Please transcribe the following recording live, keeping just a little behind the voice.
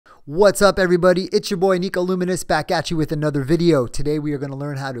What's up, everybody? It's your boy Nico Luminous back at you with another video. Today we are going to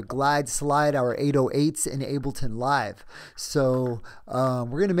learn how to glide slide our 808's in Ableton Live. So we're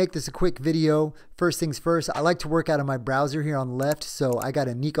going to make this a quick video. First things first, I like to work out of my browser here on the left. So I got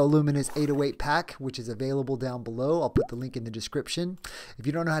a Nico Luminous 808 pack, which is available down below. I'll put the link in the description. If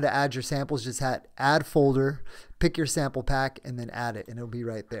you don't know how to add your samples, just add folder, pick your sample pack, and then add it, and it'll be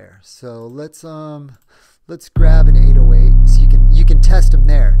right there. So let's grab an 808 so you can test them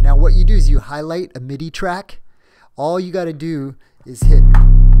there. Now what you do is you highlight a MIDI track. All you got to do is hit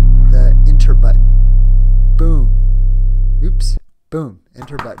the enter button. Boom. Oops. Boom.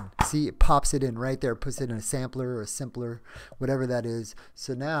 Enter button. See, it pops it in right there. Puts it in a sampler or a simpler, whatever that is.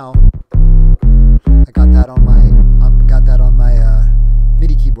 So now I got that on my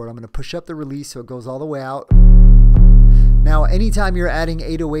MIDI keyboard. I'm going to push up the release so it goes all the way out. Now, anytime you're adding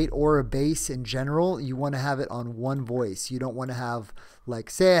 808 or a bass in general, you want to have it on one voice. You don't want to have,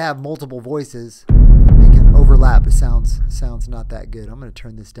 like, say I have multiple voices, they can overlap. It sounds not that good. I'm going to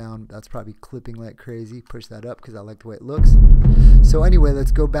turn this down. That's probably clipping like crazy. Push that up because I like the way it looks. So anyway,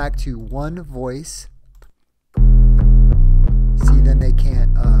 let's go back to one voice. See, then they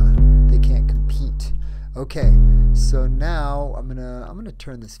can't compete. Okay, so now I'm gonna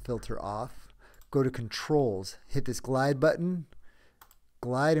turn this filter off. Go to controls, hit this glide button,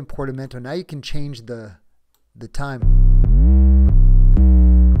 glide and portamento. Now you can change the time.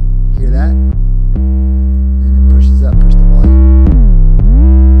 Hear that? And it pushes up, push the volume.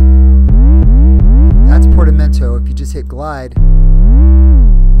 That's portamento. If you just hit glide,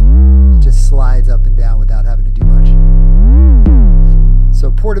 it just slides up and down without having to do much. So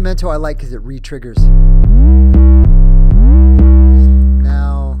portamento I like because it re-triggers.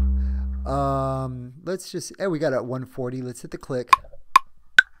 Let's just, we got it at 140. Let's hit the click.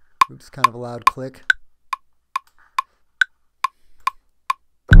 Oops, kind of a loud click.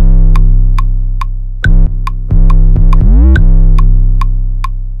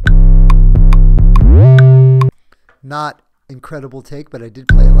 Not incredible take, but I did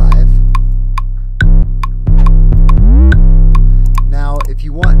play it live. Now, if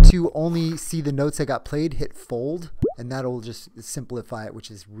you want to only see the notes that got played, hit fold, and that'll just simplify it,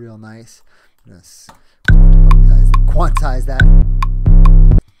 which is real nice. Let's quantize that.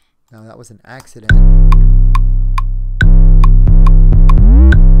 No, that was an accident.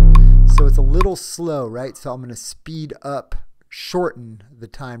 So it's a little slow, right? So I'm going to speed up, shorten the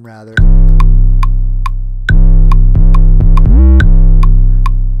time rather.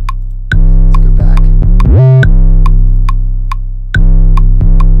 Let's go back.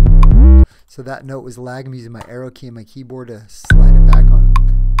 So that note was lag. I'm using my arrow key and my keyboard to slide it back on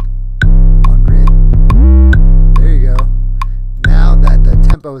grid. There you go. Now that the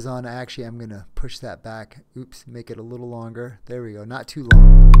tempo is on, actually I'm going to push that back. Oops, make it a little longer. There we go. Not too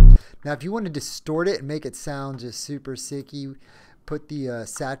long. Now if you want to distort it and make it sound just super sicky, put the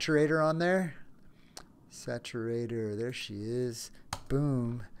Saturator on there. Saturator, there she is.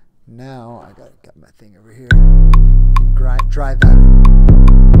 Boom. Now I got my thing over here. You can drive that.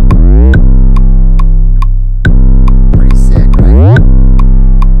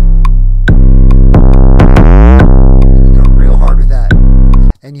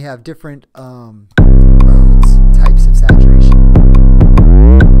 And you have different modes, types of saturation.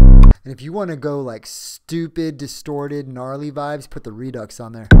 And if you want to go like stupid, distorted, gnarly vibes, put the REDUX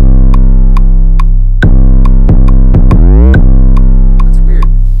on there. That's weird.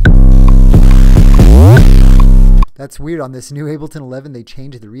 That's weird. On this new Ableton 11, they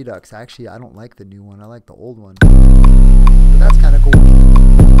changed the REDUX. Actually, I don't like the new one. I like the old one. But that's kind of cool.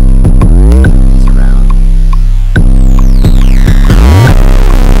 These around.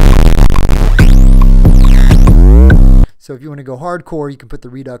 So if you want to go hardcore, you can put the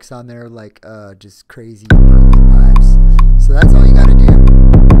REDUX on there, like just crazy vibes. So that's all you got to do.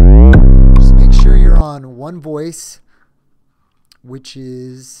 Just make sure you're on one voice, which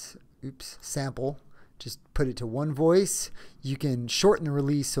is, sample. Just put it to one voice. You can shorten the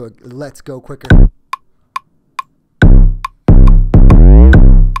release so it lets go quicker.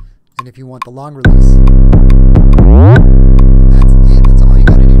 And if you want the long release, that's it. That's all you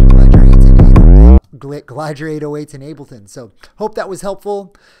got to do to glide your 808's in Ableton. So hope that was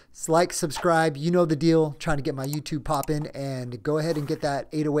helpful. Like, subscribe, you know the deal. Trying to get my YouTube poppin', and go ahead and get that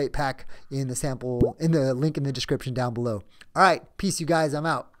 808 pack in the link in the description down below. All right, peace, you guys. I'm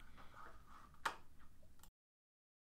out.